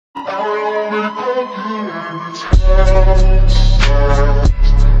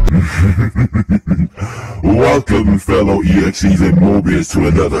Welcome, fellow EXEs and Mobius, to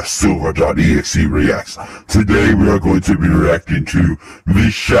another Silver.Exe reacts. Today we are going to be reacting to the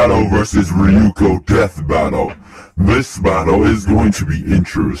Shadow vs. Ryuko death battle. This battle is going to be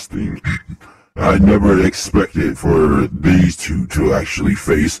interesting. I never expected for these two to actually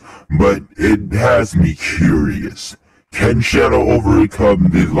face, but it has me curious. Can Shadow overcome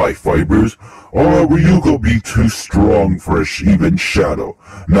the life fibers, or will Ryuko be too strong for even Shadow?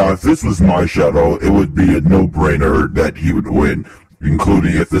 Now, if this was my Shadow, it would be a no-brainer that he would win,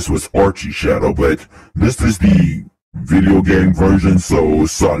 including if this was Archie Shadow, but this is the video game version, so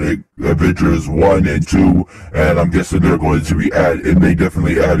Sonic Adventures 1 and 2, and I'm guessing they're going to be added, and they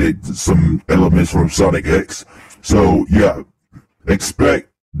definitely added some elements from Sonic.Exe. So, yeah, expect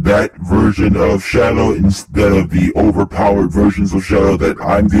that version of Shadow instead of the overpowered versions of Shadow that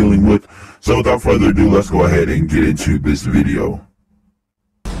I'm dealing with. So without further ado, let's go ahead and get into this video.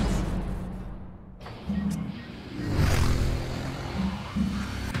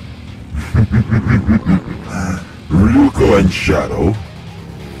 Ryuko and Shadow.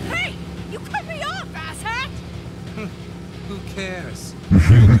 Hey! You cut me off, asshat! Who cares?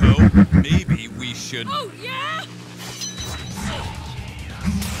 Ryuko, maybe we should... Oh, yeah?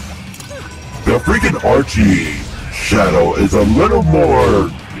 The freaking Archie Shadow is a little more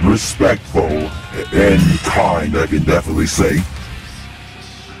respectful and kind, I can definitely say.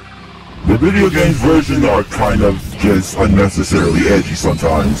 The video games version are kind of just unnecessarily edgy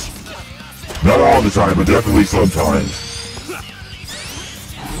sometimes. Not all the time, but definitely sometimes.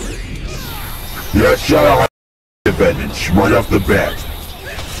 Yeah, Shadow has the advantage right off the bat.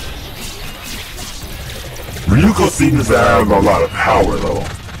 Ryuko seems to have a lot of power though.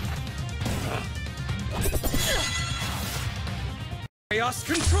 Chaos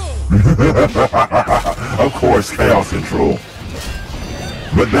control! Of course, chaos control.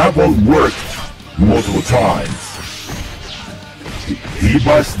 But that won't work multiple times. He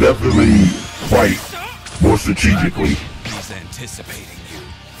must definitely fight more strategically. He's anticipating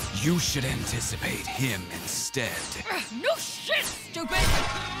you. You should anticipate him instead. No shit, stupid!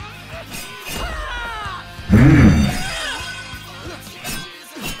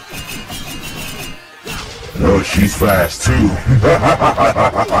 Oh, she's fast too.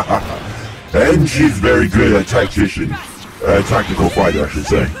 And she's very good at tactical fighter, I should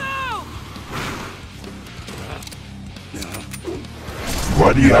say.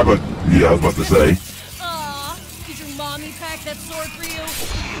 Why do you have a... Yeah, I was about to say. Aw, did your mommy pack that sword for you?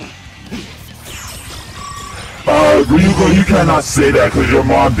 Ryuko, you cannot say that because your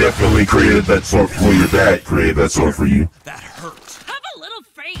mom definitely created that sword for you. Your dad created that sword for you. That hurt. Have a little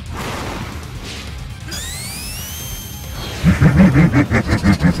faith!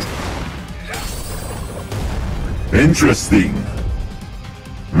 Interesting.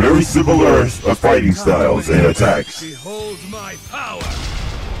 Very similar fighting styles and attacks. Behold my power!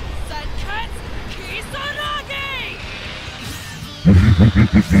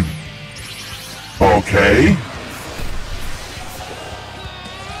 Okay.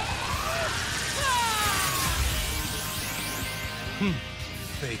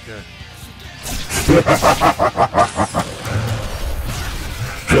 Faker.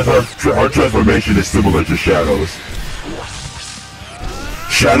 Her transformation is similar to Shadow's.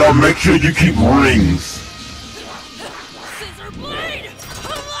 Shadow, make sure you keep rings. Scissor blade!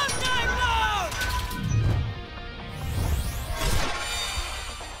 Alumni mode!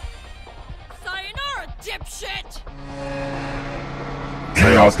 Sayonara, dipshit!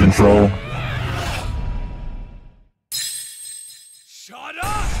 Chaos control. Shut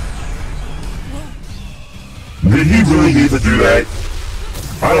up! Did he really need to do that?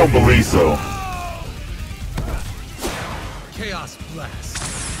 I don't believe so. Chaos blast.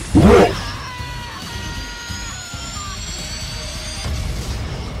 Whoa!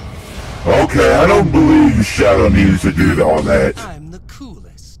 Okay, I don't believe Shadow needed to do all that. I'm the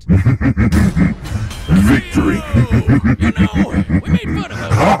coolest. Victory. You know, we made fun of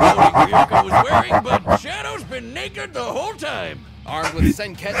how Ryuko was wearing, but Shadow's been naked the whole time. Armed with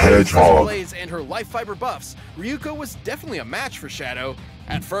Sonic.Exe, Hedgehog. blades, and her life fiber buffs, Ryuko was definitely a match for Shadow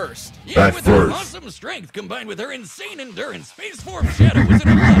at first. Yeah, At with her first. awesome strength combined with her insane endurance, Space Form Shadow was in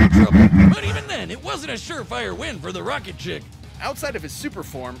a lot of trouble. But even then, it wasn't a surefire win for the Rocket Chick. Outside of his super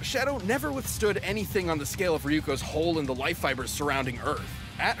form, Shadow never withstood anything on the scale of Ryuko's hole in the life fibers surrounding Earth.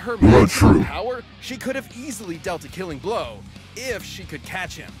 At her maximum power, she could have easily dealt a killing blow, if she could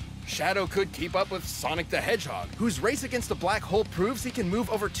catch him. Shadow could keep up with Sonic the Hedgehog, whose race against a black hole proves he can move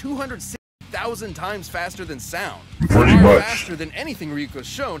over 260 1,000 times faster than sound. Pretty Far much. faster than anything Ryuko's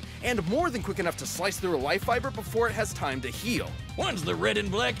shown, and more than quick enough to slice through a life fiber before it has time to heal. Once the red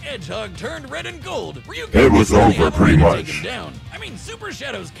and black Hedgehog turned red and gold, Ryuko It was didn't really over have a way pretty to much. take him down. I mean, Super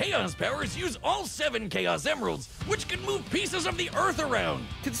Shadow's Chaos powers use all 7 Chaos Emeralds, which can move pieces of the Earth around.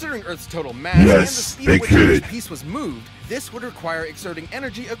 Considering Earth's total mass and the Yes, speed they at which could. each piece was moved, this would require exerting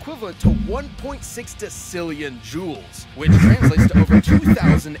energy equivalent to 1.6 decillion joules, which translates to over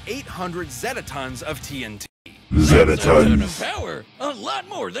 2,800 zetatons of TNT. That's a ton of Zetatons. power, a lot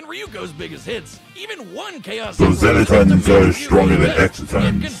more than Ryuko's biggest hits. Even one Chaos So Emerald is enough to Zetatons make are you stronger than best. Exatons.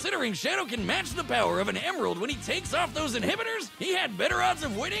 And considering Shadow can match the power of an Emerald when he takes off those inhibitors, he had better odds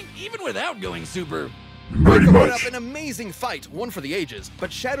of winning even without going super. Pretty Ryuko put up much. an amazing fight, one for the ages,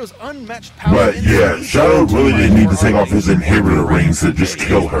 but Shadow's unmatched power But and yeah, speed Shadow showed really too didn't much need to for take our off his age. inhibitor rings to just And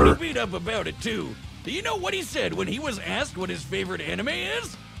kill he's pretty her. beat up about it too. Do you know what he said when he was asked what his favorite anime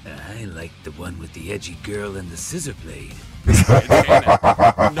is? I like the one with the edgy girl and the scissor blade. No,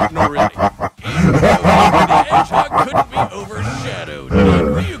 really. The Hedgehog couldn't be overshadowed. Not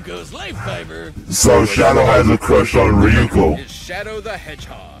Ryuko's life fiber. So Shadow has a crush on Ryuko. Is Shadow the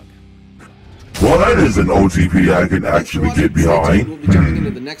Hedgehog. Well, that is an OTP I can actually get behind. We'll be jumping into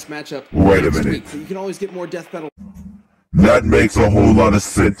the next matchup Wait a next minute. week, so you can always get more death battle. That makes a whole lot of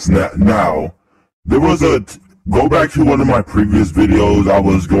sense now. There was go back to one of my previous videos. I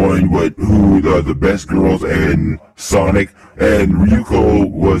was going with who the best girls in Sonic, and Ryuko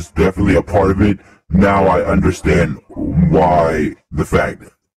was definitely a part of it. Now I understand why the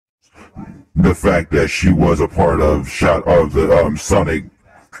fact that she was a part of the Sonic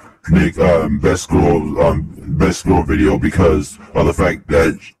best girl video, because of the fact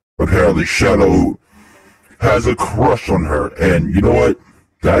that apparently Shadow has a crush on her. And you know what?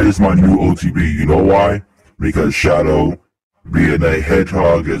 That is my new OTB. You know why? Because Shadow, being a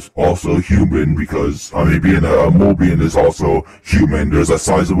hedgehog, is also human. Because, I mean, being a Mobian is also human. There's a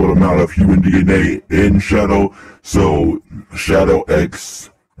sizable amount of human DNA in Shadow. So, Shadow.Exe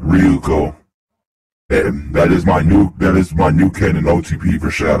Ryuko. And that is my new canon OTP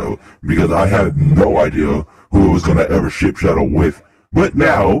for Shadow. Because I had no idea who I was gonna ever ship Shadow with. But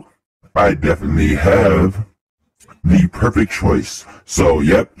now, I definitely have the perfect choice. So,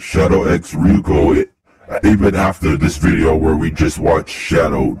 yep, Shadow.Exe Ryuko, even after this video where we just watched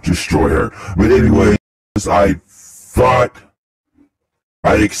Shadow destroy her. But anyways, I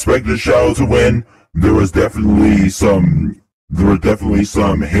expected Shadow to win. There were definitely some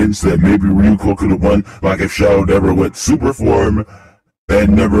hints that maybe Ryuko could have won, like if Shadow never went super form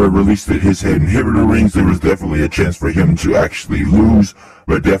and never released his inhibitor rings, there was definitely a chance for him to actually lose.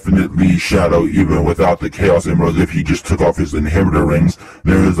 But definitely Shadow, even without the Chaos Emeralds, if he just took off his inhibitor rings,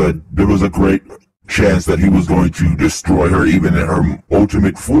 there was a great chance that he was going to destroy her even in her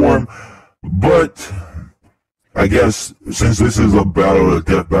ultimate form. But I guess since this is a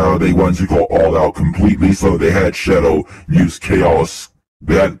death battle, they wanted to go all out completely, so they had Shadow use Chaos.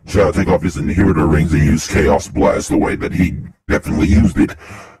 They had Shadow take off his inhibitor rings and use Chaos Blast the way that he definitely used it.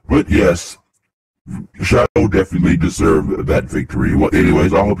 But yes, Shadow definitely deserved that victory. Well,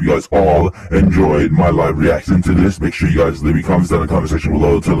 anyways, I hope you guys all enjoyed my live reaction to this. Make sure you guys leave me comments down in the comment section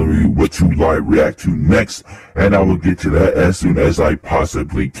below telling me what to live react to next, and I will get to that as soon as I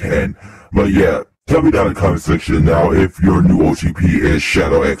possibly can. But yeah, tell me down in the comment section now if your new OTP is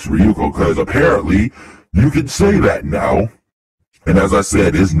Shadow.Exe Ryuko, because apparently you can say that now. And as I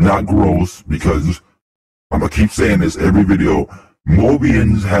said, it's not gross, because I'm gonna keep saying this every video.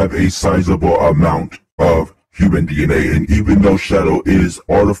 Mobians have a sizable amount of human DNA, and even though Shadow is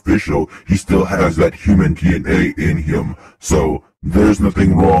artificial, he still has that human DNA in him. So there's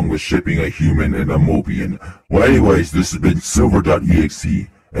nothing wrong with shipping a human and a Mobian. Well, anyways, this has been Silver.Exe,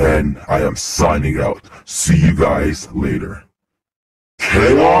 and I am signing out. See you guys later.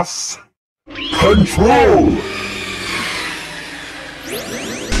 Chaos Control!